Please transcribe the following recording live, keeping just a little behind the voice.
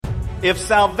If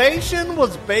salvation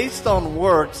was based on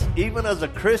works, even as a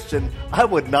Christian, I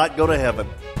would not go to heaven.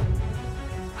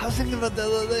 I was thinking about that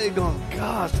the other day going,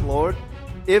 gosh, Lord,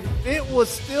 if it was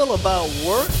still about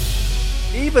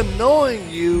works, even knowing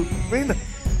you,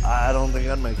 I don't think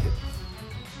I'd make it.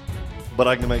 But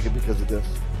I can make it because of this.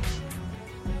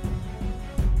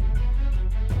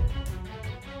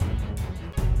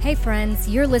 Hey friends,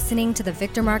 you're listening to the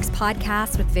Victor Marks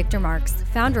Podcast with Victor Marks,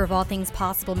 founder of All Things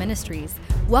Possible Ministries.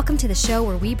 Welcome to the show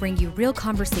where we bring you real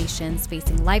conversations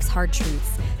facing life's hard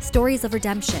truths, stories of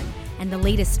redemption, and the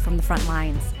latest from the front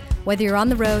lines. Whether you're on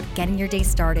the road, getting your day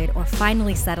started, or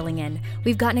finally settling in,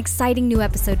 we've got an exciting new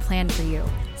episode planned for you.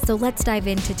 So let's dive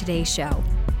into today's show.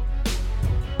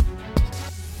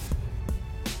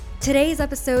 Today's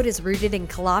episode is rooted in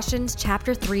Colossians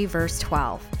chapter 3, verse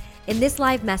 12. In this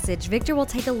live message, Victor will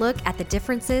take a look at the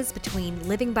differences between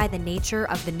living by the nature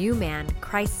of the new man,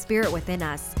 Christ's Spirit within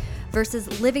us,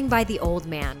 versus living by the old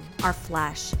man, our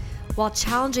flesh, while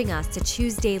challenging us to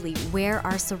choose daily where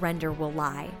our surrender will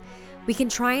lie. We can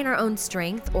try in our own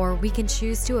strength, or we can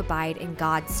choose to abide in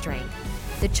God's strength.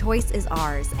 The choice is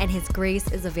ours, and His grace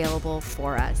is available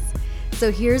for us. So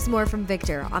here's more from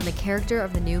Victor on the character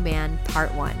of the new man,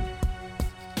 part 1.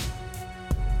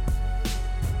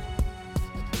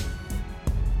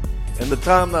 In the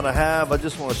time that I have, I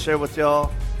just want to share with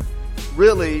y'all,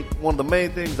 really, one of the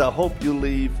main things I hope you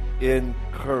leave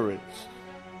encouraged.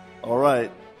 All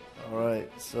right.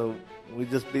 So we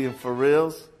just being for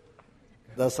reals?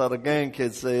 That's how the gang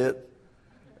kids say it.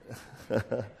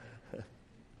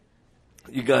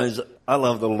 You guys, I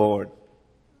love the Lord.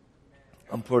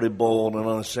 I'm pretty bold and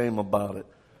unashamed about it.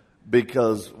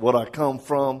 Because what I come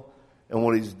from and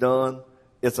what He's done,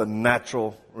 it's a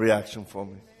natural reaction for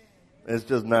me. It's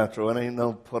just natural. It ain't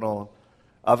no put on.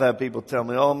 I've had people tell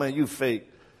me, oh man, you fake.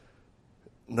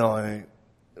 No, I ain't.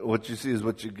 What you see is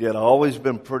what you get. I've always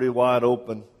been pretty wide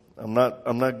open. I'm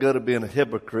not good at being a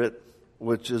hypocrite,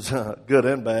 which is good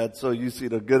and bad. So you see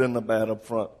the good and the bad up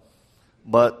front.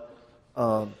 But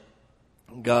God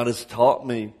has taught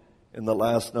me in the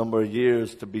last number of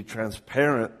years to be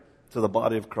transparent to the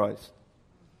body of Christ,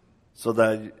 so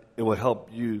that it will help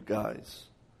you guys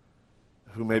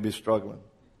who may be struggling.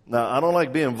 Now, I don't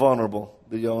like being vulnerable.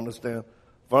 Do you understand?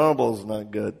 Vulnerable is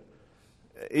not good.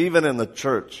 Even in the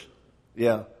church.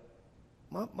 Yeah.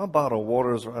 My bottle of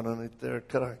water is right underneath there.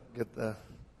 Could I get that?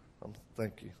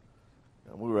 Thank you.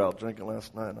 We were out drinking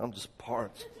last night, and I'm just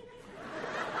parched.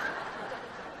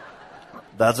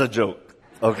 That's a joke.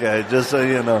 Okay, just so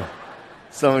you know.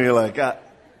 Some of you are like,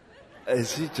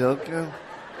 is he joking?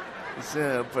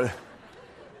 Yeah, but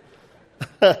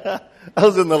I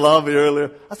was in the lobby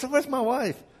earlier. I said, where's my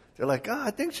wife? They're like,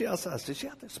 I think she's outside. I said, is she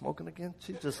out there smoking again?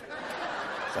 She just,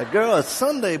 it's like, girl, it's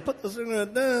Sunday. Put the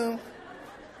cigarette down.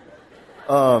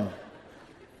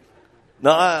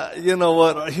 Now, you know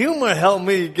what? Humor helped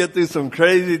me get through some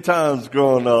crazy times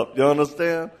growing up. You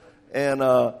understand? And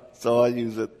so I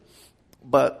use it.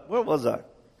 But where was I?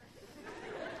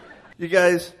 You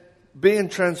guys, being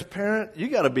transparent, you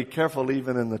got to be careful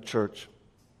even in the church.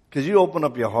 Because you open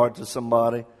up your heart to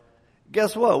somebody.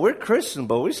 Guess what? We're Christians,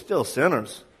 but we're still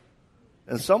sinners.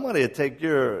 And somebody will take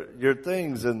your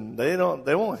things and they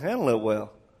won't handle it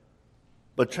well.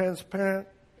 But transparent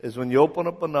is when you open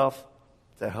up enough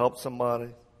to help somebody,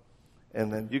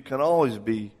 and then you can always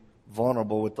be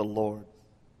vulnerable with the Lord.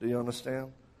 Do you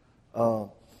understand?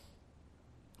 And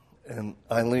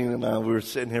Eileen and I, we were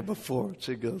sitting here before.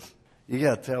 She goes, you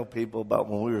got to tell people about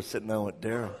when we were sitting down with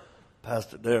Daryl,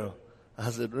 Pastor Daryl. I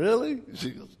said, really?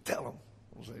 She goes, tell him.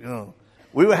 I was like, oh.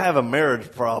 We were having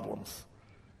marriage problems.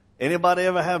 Anybody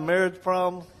ever have marriage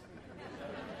problems?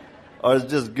 Or it's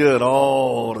just good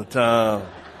all the time?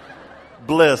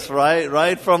 Bliss, right?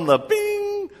 Right from the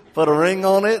bing, put a ring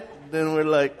on it. Then we're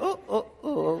like,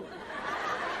 oh.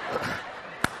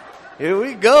 Here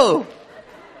we go.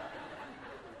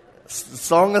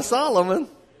 Song of Solomon.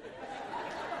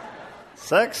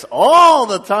 Sex all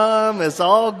the time. It's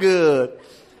all good.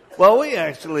 Well, we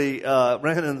actually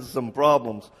ran into some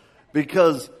problems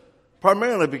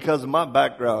primarily because of my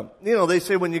background. You know, they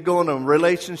say when you go in a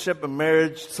relationship and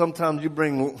marriage, sometimes you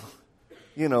bring,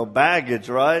 baggage,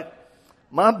 right?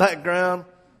 My background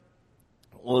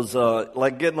was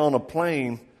like getting on a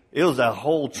plane. It was that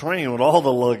whole train with all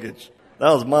the luggage.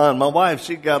 That was mine. My wife,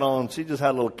 she just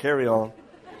had a little carry-on.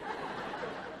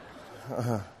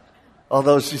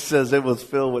 Although she says it was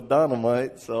filled with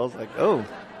dynamite, so I was like, oh,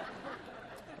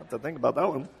 I have to think about that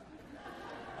one.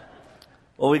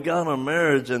 Well, we got our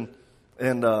marriage, and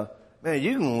man,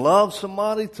 you can love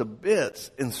somebody to bits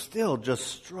and still just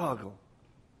struggle.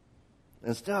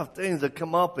 And still have things that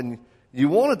come up, and you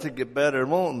want it to get better,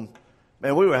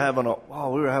 man, we were having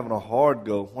a hard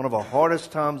go, one of our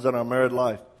hardest times in our married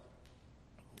life.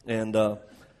 And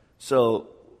so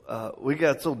we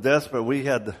got so desperate we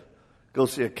had to go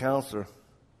see a counselor.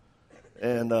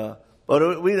 And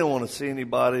but we didn't want to see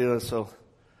anybody, so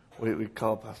we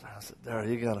called Pastor. I said, "Darryl,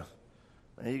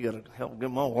 you gotta help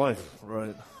get my wife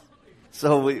right."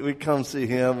 So we come see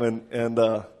him,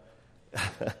 and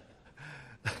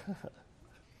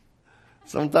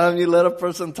sometimes you let a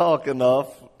person talk enough,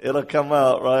 it'll come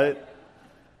out, right?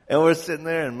 And we're sitting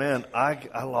there, and man,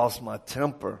 I lost my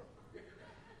temper.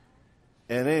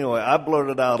 And anyway, I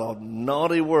blurted out a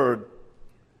naughty word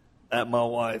at my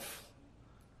wife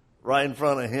right in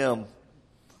front of him.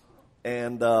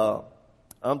 And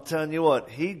I'm telling you what,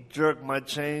 he jerked my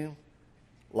chain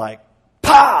like,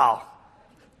 pow!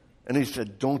 And he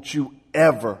said, "Don't you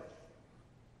ever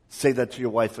say that to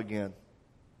your wife again.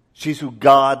 She's who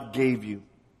God gave you."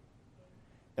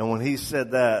 And when he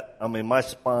said that, I mean, my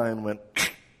spine went,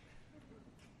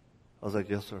 I was like,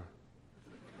 "Yes, sir."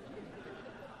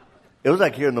 It was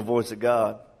like hearing the voice of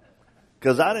God.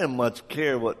 Because I didn't much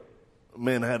care what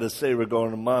men had to say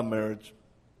regarding my marriage.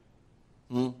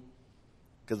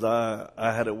 Because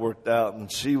I had it worked out and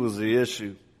she was the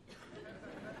issue.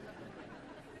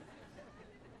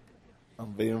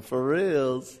 I'm being for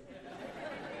reals.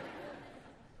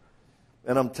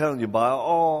 And I'm telling you, by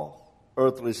all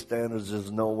earthly standards,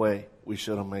 there's no way we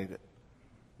should have made it.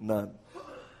 None.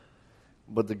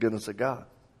 But the goodness of God.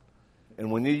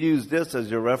 And when you use this as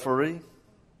your referee,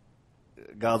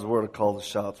 God's word will call the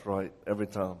shots right every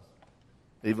time.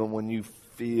 Even when you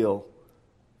feel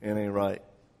it ain't right.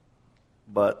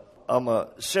 But I'm going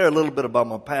to share a little bit about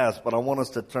my past, but I want us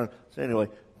to turn. So anyway,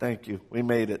 thank you. We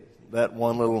made it. That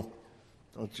one little,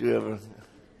 don't you ever.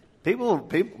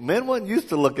 Men weren't used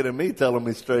to looking at me telling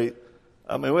me straight.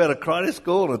 I mean, we had a karate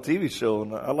school and a TV show,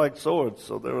 and I like swords.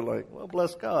 So they were like, well,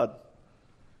 bless God.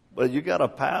 But you got a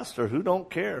pastor who don't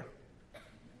care.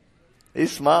 He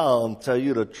smile and tell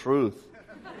you the truth.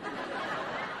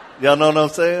 Y'all know what I'm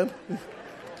saying?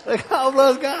 Like, oh,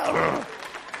 bless God.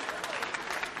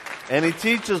 And he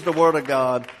teaches the word of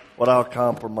God without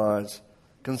compromise.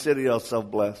 Consider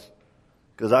yourself blessed.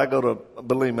 Because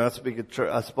believe me, I speak at church.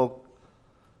 I spoke,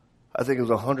 I think it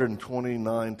was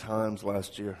 129 times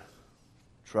last year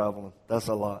traveling. That's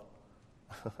a lot.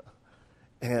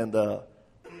 And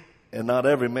not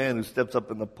every man who steps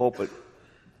up in the pulpit,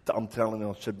 I'm telling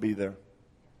you, should be there.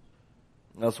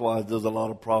 That's why there's a lot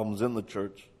of problems in the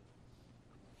church.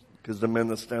 Because the men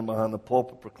that stand behind the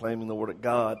pulpit proclaiming the word of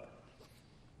God,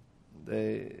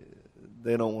 they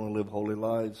don't want to live holy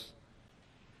lives.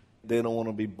 They don't want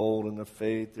to be bold in their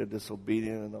faith. They're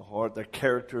disobedient in their heart. Their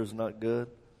character is not good.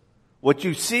 What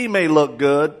you see may look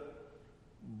good,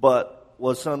 but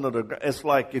what's under the ground, it's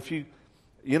like if you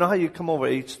know how you come over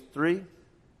H3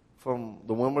 from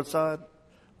the windward side?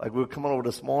 Like we were coming over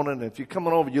this morning, and if you're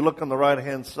coming over, you look on the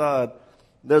right-hand side,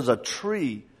 there's a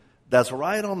tree that's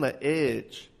right on the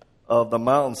edge of the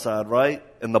mountainside, right?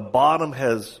 And the bottom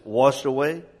has washed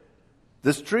away.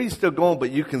 This tree's still going,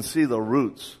 but you can see the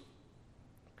roots.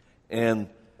 And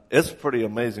it's a pretty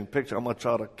amazing picture. I'm going to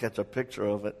try to catch a picture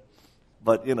of it.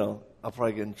 But, I'll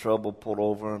probably get in trouble, pulled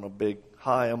over in a big,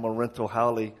 I'm a rental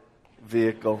Howley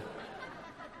vehicle,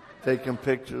 taking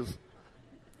pictures.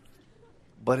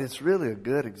 But it's really a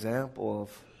good example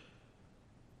of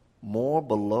more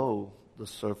below the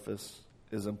surface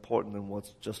is important than what's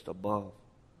just above.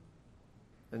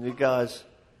 And you guys,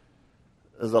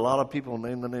 there's a lot of people who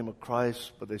name the name of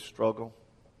Christ, but they struggle.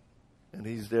 And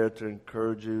he's there to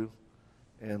encourage you.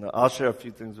 And I'll share a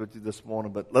few things with you this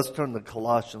morning, but let's turn to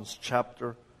Colossians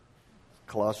 3.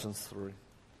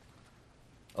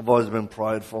 I've always been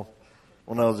prideful.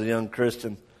 When I was a young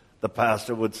Christian, the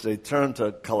pastor would say, turn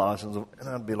to Colossians. And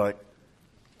I'd be like,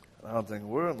 I don't think,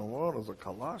 where in the world is a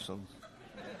Colossians?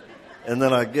 And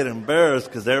then I'd get embarrassed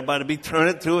because everybody would be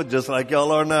turning to it just like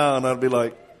y'all are now. And I'd be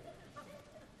like,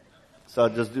 so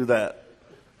I'd just do that.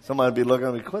 Somebody would be looking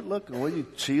at me, quit looking, what, you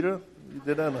cheater? You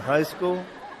did that in high school?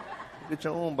 Get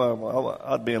your own Bible.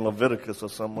 I'd be in Leviticus or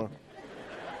somewhere.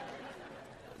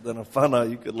 Then I found out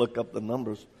you could look up the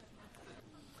numbers.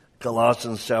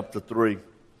 Colossians 3.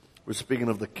 We're speaking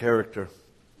of the character.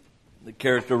 The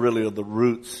character really are the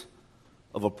roots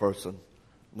of a person.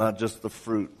 Not just the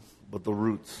fruit, but the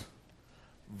roots.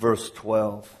 Verse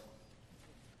 12.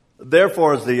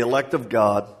 Therefore, as the elect of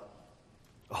God,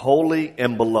 holy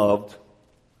and beloved,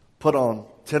 put on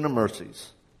tender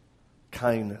mercies,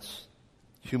 kindness,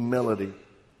 humility,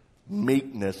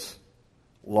 meekness,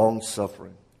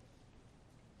 long-suffering,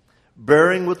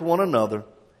 bearing with one another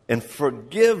and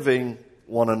forgiving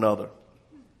one another.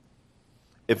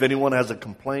 if anyone has a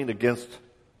complaint against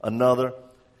another,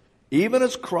 even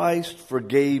as Christ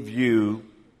forgave you,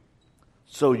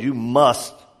 so you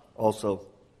must also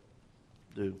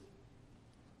do.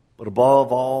 But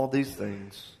above all these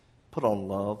things, put on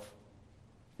love,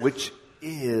 which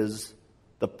is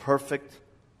the perfect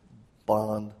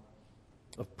bond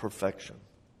of perfection.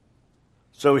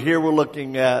 So here we're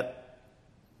looking at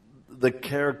the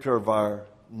character of our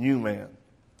new man,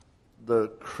 the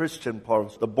Christian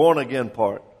part, the born again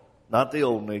part, not the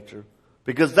old nature.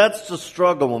 Because that's the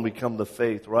struggle when we come to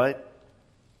faith, right?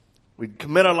 We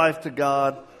commit our life to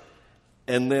God,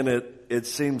 and then it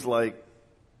seems like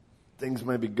things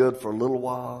may be good for a little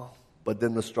while, but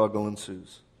then the struggle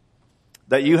ensues.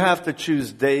 That you have to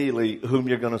choose daily whom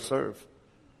you're going to serve.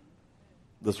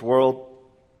 This world,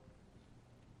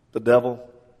 the devil,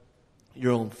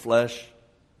 your own flesh.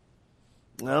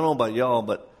 I don't know about y'all,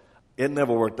 but it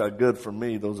never worked out good for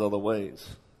me those other ways.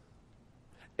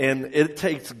 And it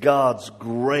takes God's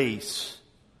grace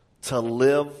to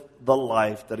live the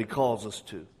life that He calls us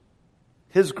to.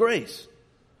 His grace.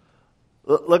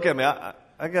 Look at me.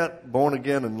 I got born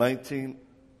again in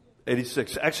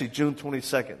 1986. Actually, June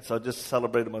 22nd. So I just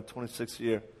celebrated my 26th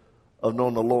year of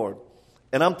knowing the Lord.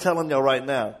 And I'm telling you right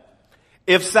now,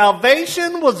 if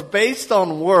salvation was based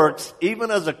on works,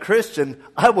 even as a Christian,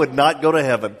 I would not go to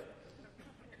heaven.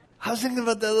 I was thinking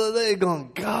about that the other day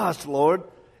going, gosh, Lord,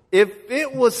 if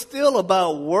it was still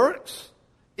about works,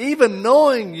 even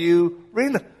knowing you,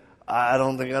 I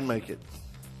don't think I'd make it.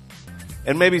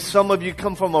 And maybe some of you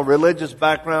come from a religious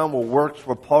background where works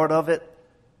were part of it.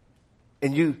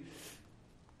 And you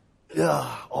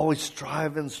always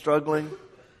striving, struggling.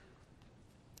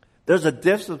 There's a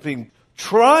difference between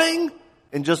trying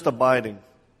and just abiding.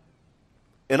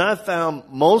 And I found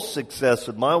most success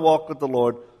with my walk with the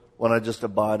Lord when I just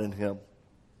abide in Him.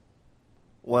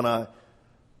 When I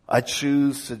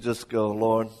choose to just go,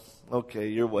 Lord, okay,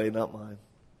 your way, not mine.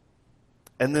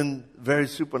 And then very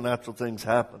supernatural things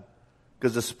happen.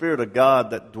 Because the Spirit of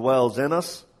God that dwells in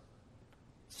us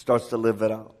starts to live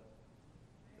it out.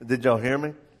 Did y'all hear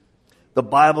me? The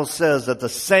Bible says that the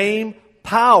same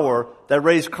power that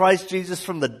raised Christ Jesus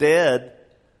from the dead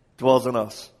dwells in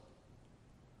us.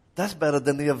 That's better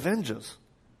than the Avengers.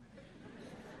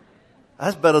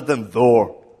 That's better than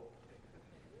Thor.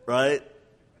 Right?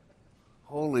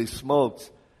 Holy smokes.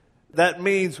 That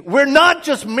means we're not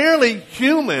just merely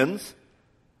humans.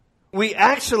 We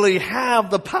actually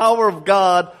have the power of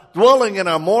God dwelling in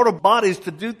our mortal bodies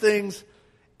to do things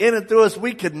in and through us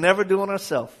we could never do on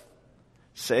ourselves.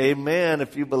 Say amen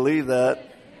if you believe that.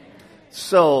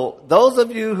 So, those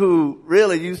of you who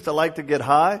really used to like to get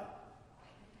high,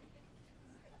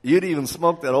 you'd even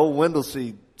smoke that old window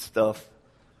seed stuff.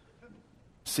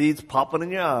 Seeds popping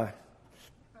in your eye.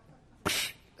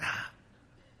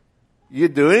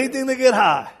 You'd do anything to get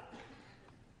high.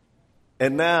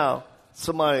 And now,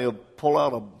 somebody will pull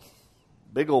out a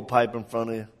big old pipe in front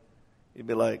of you. You'd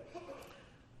be like,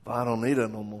 well, I don't need it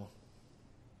no more.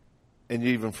 And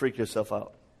you even freak yourself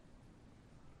out.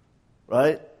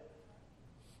 Right?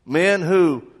 Men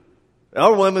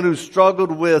or women who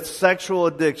struggled with sexual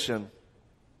addiction,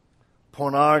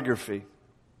 pornography.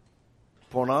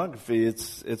 Pornography,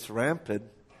 it's rampant,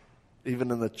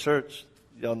 even in the church,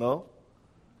 y'all know?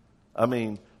 I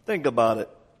mean, think about it.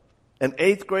 An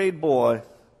 8th grade boy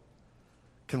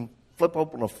can flip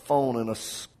open a phone in a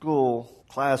school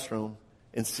classroom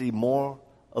and see more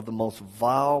of the most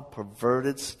vile,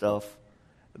 perverted stuff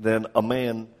than a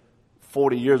man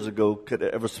 40 years ago could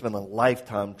ever spend a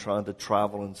lifetime trying to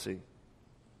travel and see.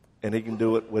 And he can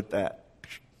do it with that.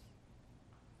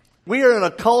 We are in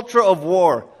a culture of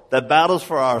war that battles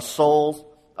for our souls,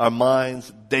 our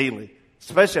minds daily,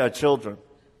 especially our children,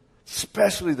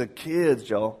 especially the kids,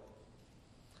 y'all.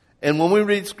 And when we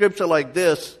read scripture like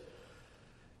this,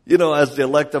 you know, as the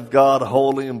elect of God,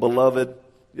 holy and beloved,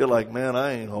 you're like, man,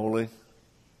 I ain't holy.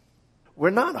 We're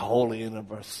not holy in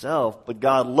of ourselves, but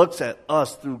God looks at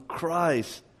us through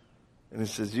Christ and He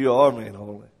says, you are made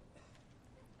holy.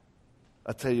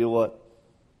 I tell you what,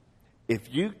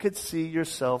 if you could see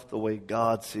yourself the way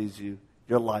God sees you,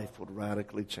 your life would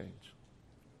radically change.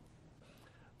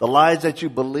 The lies that you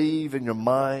believe in your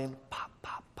mind, pop,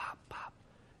 pop, pop, pop.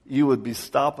 You would be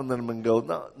stopping them and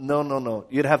go, no.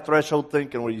 You'd have threshold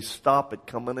thinking where you stop it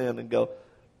coming in and go,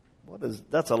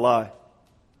 that's a lie.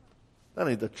 That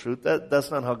ain't the truth. That's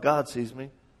not how God sees me.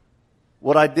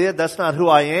 What I did, that's not who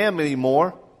I am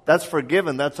anymore. That's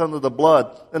forgiven. That's under the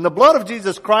blood. And the blood of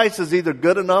Jesus Christ is either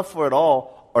good enough for it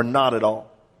all or not at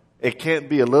all. It can't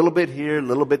be a little bit here, a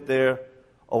little bit there.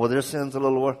 Oh, well, their sin's a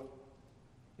little worse.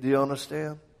 Do you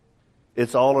understand?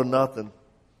 It's all or nothing.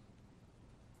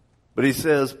 But he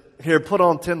says, here, put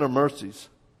on tender mercies,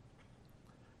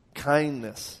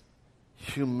 kindness,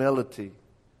 humility,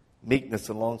 meekness,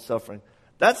 and long-suffering.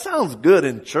 That sounds good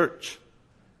in church.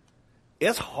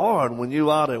 It's hard when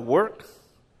you're out at work,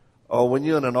 or when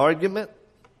you're in an argument,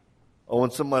 or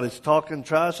when somebody's talking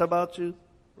trash about you,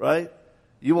 right?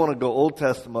 You want to go Old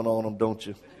Testament on them, don't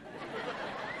you?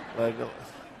 Like,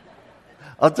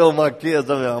 I told my kids,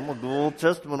 I'm going to go Old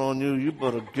Testament on you. You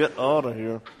better get out of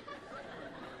here.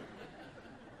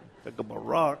 Pick up a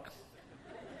rock.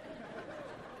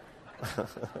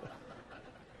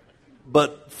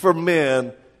 But for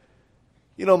men,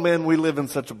 you know, men, we live in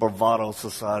such a bravado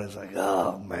society. It's like,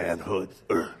 oh, manhood.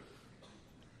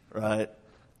 Right?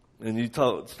 And you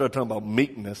start talking about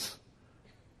meekness.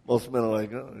 Most men are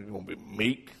like, oh, you're going to be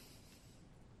meek.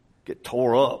 Get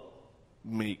tore up,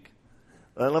 meek.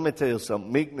 Let me tell you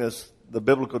something. Meekness, the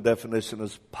biblical definition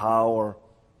is power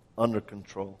under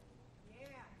control.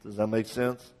 Does that make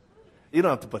sense? You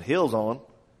don't have to put heels on.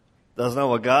 That's not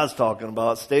what God's talking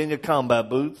about. Stay in your combat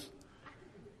boots.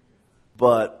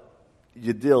 But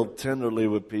you deal tenderly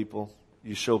with people.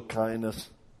 You show kindness.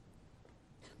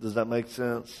 Does that make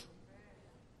sense?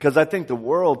 Because I think the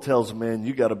world tells men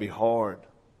you got to be hard.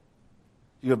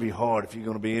 You got to be hard if you're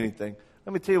going to be anything.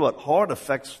 Let me tell you what, hard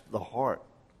affects the heart.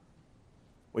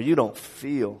 Where you don't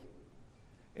feel.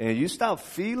 And you stop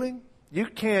feeling, you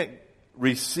can't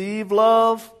receive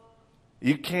love.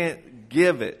 You can't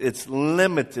give it. It's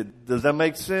limited. Does that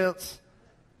make sense?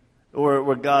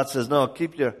 Where God says, no,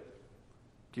 keep your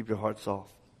heart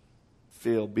soft.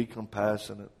 Feel, be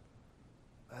compassionate.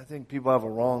 I think people have a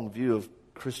wrong view of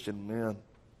Christian men.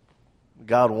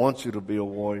 God wants you to be a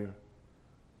warrior.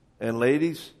 And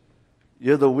ladies,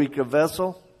 you're the weaker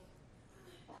vessel,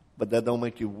 but that don't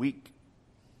make you weak.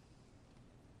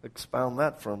 Expound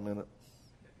that for a minute.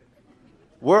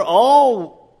 We're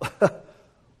all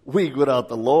weak without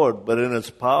the Lord, but in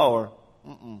His power,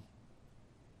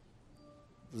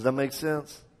 Does that make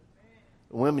sense?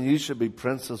 Women, you should be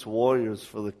princess warriors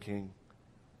for the King.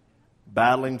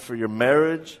 Battling for your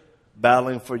marriage,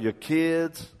 battling for your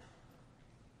kids.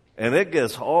 And it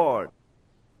gets hard.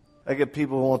 I get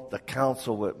people who want to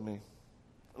counsel with me.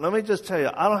 Let me just tell you,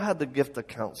 I don't have the gift of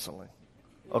counseling.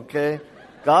 Okay?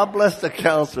 God bless the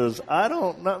counselors.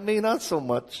 Not so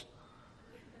much.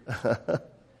 As a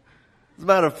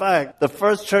matter of fact, the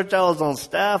first church I was on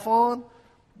staff on,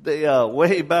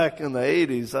 way back in the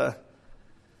 80s, I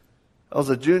was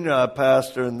a junior high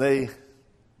pastor, and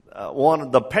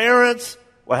the parents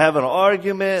were having an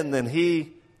argument, and then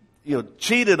he,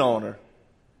 cheated on her.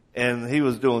 And he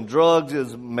was doing drugs,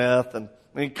 his meth, and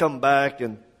he'd come back,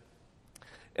 and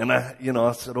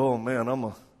I said, oh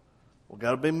man, we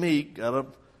gotta be meek,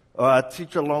 I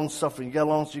teach you long suffering.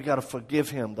 You gotta forgive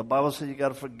him. The Bible says you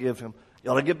gotta forgive him.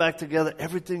 You ought to get back together.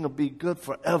 Everything will be good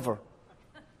forever.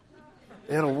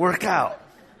 It'll work out.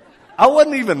 I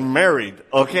wasn't even married,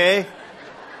 okay?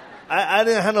 I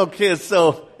didn't have no kids.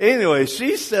 So anyway,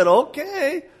 she said,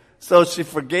 okay. So she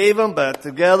forgave him, back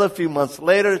together. A few months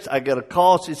later, I get a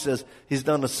call. She says, he's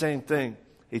done the same thing.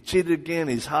 He cheated again.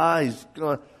 He's high. He's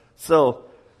gone. So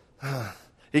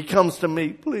he comes to me,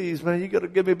 please, man, you got to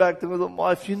get me back to my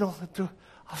wife.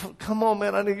 Come on,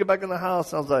 man, I need to get back in the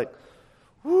house. I was like,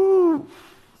 whoo,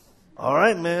 all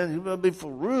right, man, you better be for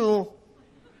real.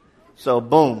 So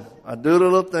boom, I do the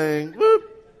little thing.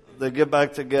 Whoop, they get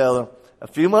back together. A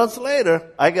few months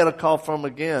later, I get a call from him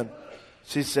again.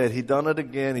 She said, he done it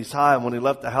again. He's high. And when he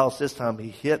left the house this time, he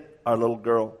hit our little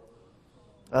girl.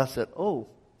 I said,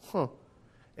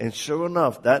 And sure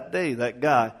enough, that day, that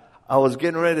guy, I was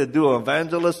getting ready to do an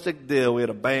evangelistic deal. We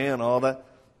had a band, all that.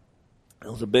 It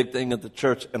was a big thing at the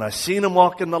church. And I seen him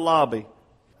walk in the lobby.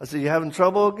 I said, you having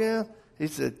trouble again? He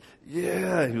said,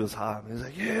 yeah. He was high. He's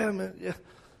like, yeah, man, yeah.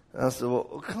 And I said,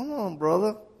 well, come on,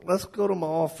 brother. Let's go to my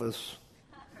office.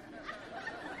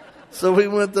 So we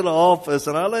went to the office,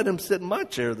 and I let him sit in my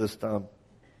chair this time.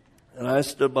 And I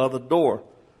stood by the door.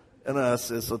 And I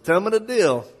said, so tell me the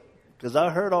deal, because I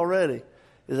heard already.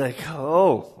 He's like,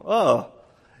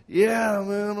 yeah,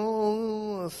 man.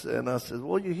 And I said,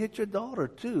 well, you hit your daughter,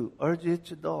 too. I heard you hit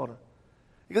your daughter.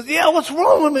 He goes, yeah, what's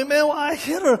wrong with me, man? Well, I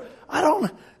hit her. I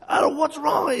don't, what's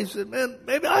wrong? He said, man,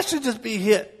 maybe I should just be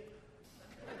hit.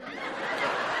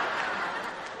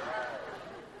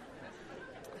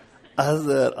 I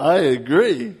said, I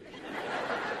agree.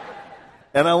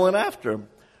 And I went after him.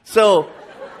 So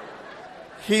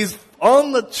he's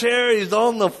on the chair. He's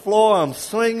on the floor. I'm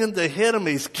swinging to hit him.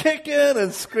 He's kicking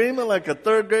and screaming like a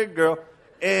third grade girl.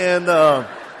 And all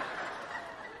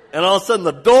of a sudden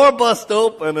the door busts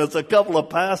open. It's a couple of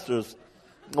pastors.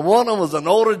 One of them was an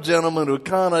older gentleman who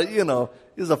kind of,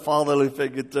 He's a fatherly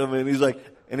figure to me. And he's like,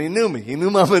 and he knew me. He knew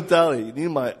my mentality. He knew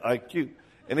my IQ.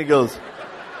 And he goes,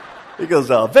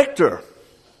 Victor.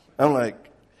 I'm like,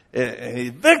 hey,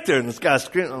 Victor. And this guy's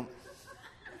screaming.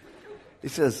 He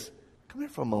says, come here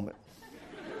for a moment.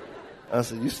 I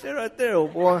said, you stay right there,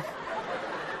 old boy.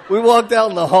 We walked out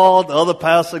in the hall. The other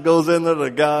pastor goes in there, the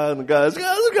guy, and the guy's,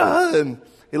 and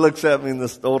he looks at me, and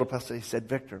this older pastor, he said,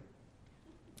 Victor,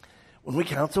 when we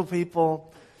counsel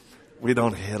people, we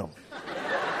don't hit them.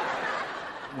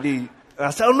 I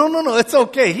said, oh, no, it's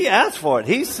okay. He asked for it.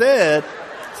 He said,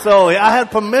 so I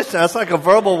had permission. That's like a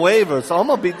verbal waiver, so I'm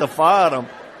going to beat the fire out of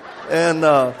him. And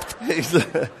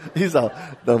he's all,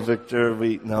 no, Victor,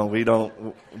 we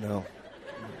don't, no.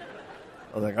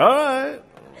 I was like, all right.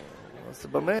 I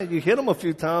said, but man, you hit them a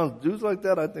few times. Dudes like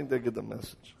that, I think they get the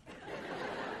message.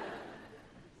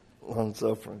 Long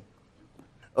suffering.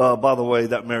 By the way,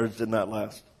 that marriage did not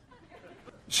last.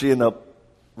 She ended up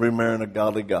remarrying a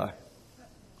godly guy.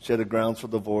 She had the grounds for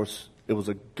divorce. It was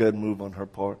a good move on her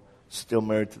part. Still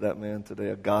married to that man today,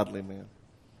 a godly man.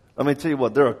 Let me tell you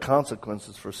what, there are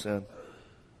consequences for sin.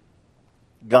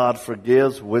 God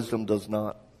forgives, wisdom does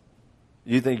not.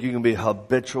 You think you can be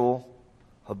habitual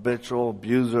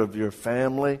abuser of your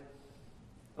family,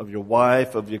 of your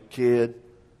wife, of your kid,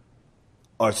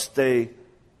 or stay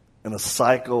in a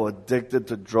cycle addicted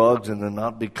to drugs and there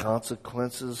not be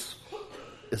consequences?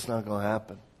 It's not going to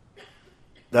happen.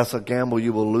 That's a gamble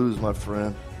you will lose, my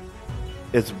friend.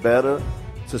 It's better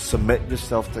to submit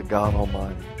yourself to God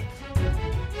Almighty.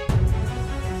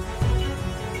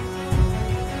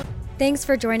 Thanks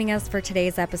for joining us for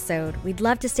today's episode. We'd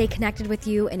love to stay connected with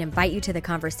you and invite you to the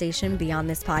conversation beyond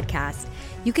this podcast.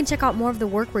 You can check out more of the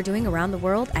work we're doing around the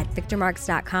world at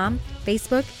victormarks.com,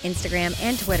 Facebook, Instagram,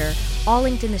 and Twitter, all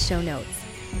linked in the show notes.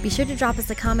 Be sure to drop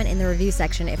us a comment in the review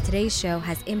section if today's show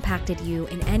has impacted you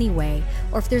in any way,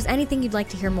 or if there's anything you'd like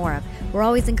to hear more of. We're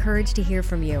always encouraged to hear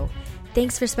from you.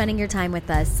 Thanks for spending your time with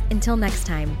us. Until next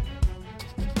time.